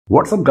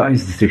What's up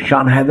guys, this is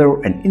Shan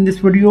Heather, and in this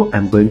video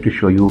I'm going to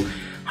show you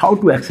how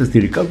to access the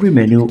recovery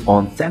menu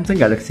on Samsung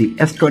Galaxy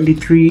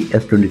S23,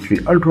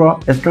 S23 Ultra,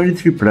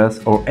 S23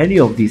 Plus or any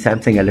of the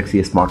Samsung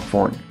Galaxy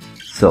smartphone.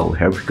 So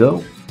here we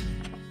go.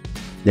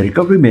 The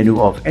recovery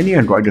menu of any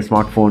Android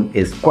smartphone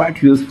is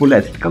quite useful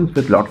as it comes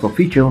with lots of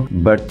features,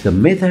 but the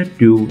method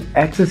to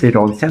access it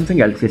on Samsung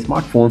Galaxy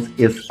smartphones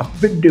is a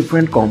bit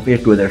different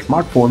compared to other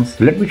smartphones.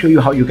 Let me show you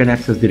how you can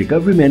access the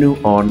recovery menu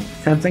on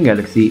Samsung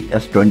Galaxy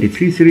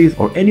S23 series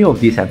or any of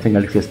the Samsung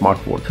Galaxy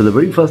smartphones. So the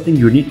very first thing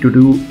you need to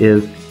do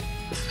is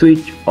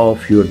switch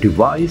off your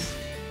device.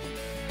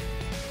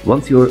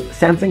 Once your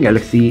Samsung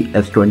Galaxy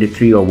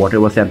S23 or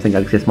whatever Samsung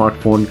Galaxy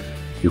smartphone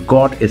you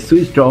got is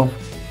switched off,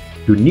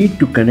 you need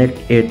to connect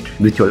it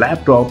with your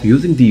laptop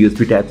using the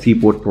USB Type-C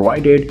port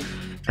provided,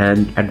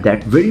 and at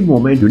that very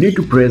moment you need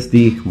to press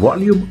the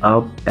volume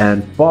up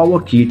and power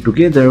key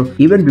together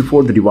even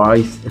before the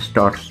device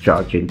starts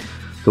charging.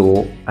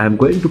 So I'm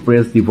going to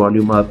press the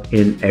volume up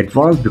in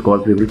advance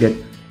because we will get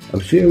a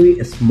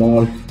very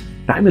small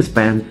time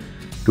span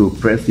to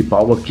press the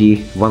power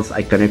key once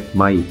I connect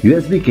my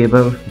USB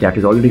cable that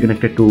is already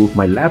connected to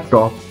my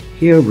laptop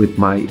here with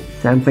my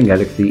Samsung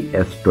Galaxy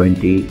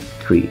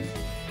S23.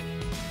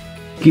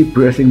 Keep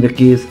pressing the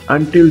keys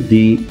until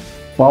the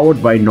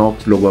powered by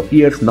Knox logo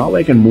appears. Now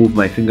I can move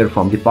my finger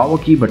from the power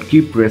key, but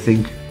keep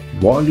pressing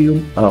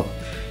volume up,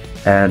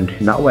 and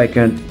now I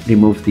can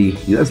remove the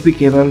USB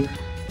cable,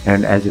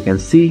 and as you can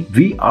see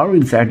we are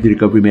inside the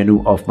recovery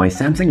menu of my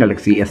Samsung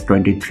Galaxy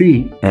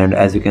S23, and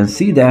as you can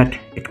see that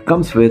it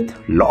comes with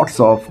lots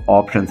of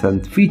options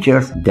and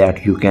features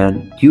that you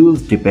can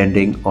use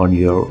depending on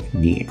your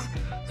needs.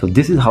 So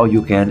this is how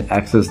you can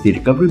access the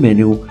recovery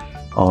menu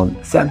on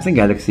Samsung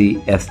Galaxy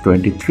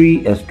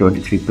S23,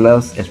 S23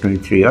 Plus,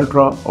 S23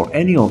 Ultra or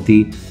any of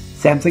the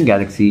Samsung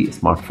Galaxy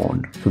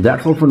smartphone. So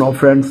that's all for now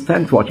friends.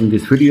 Thanks for watching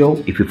this video.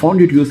 If you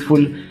found it useful,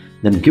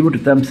 then give it a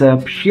thumbs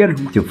up, share it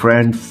with your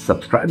friends,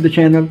 subscribe the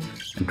channel,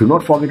 and do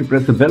not forget to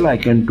press the bell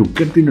icon to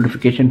get the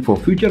notification for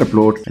future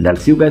uploads. And I'll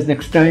see you guys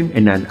next time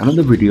in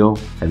another video.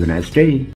 Have a nice day.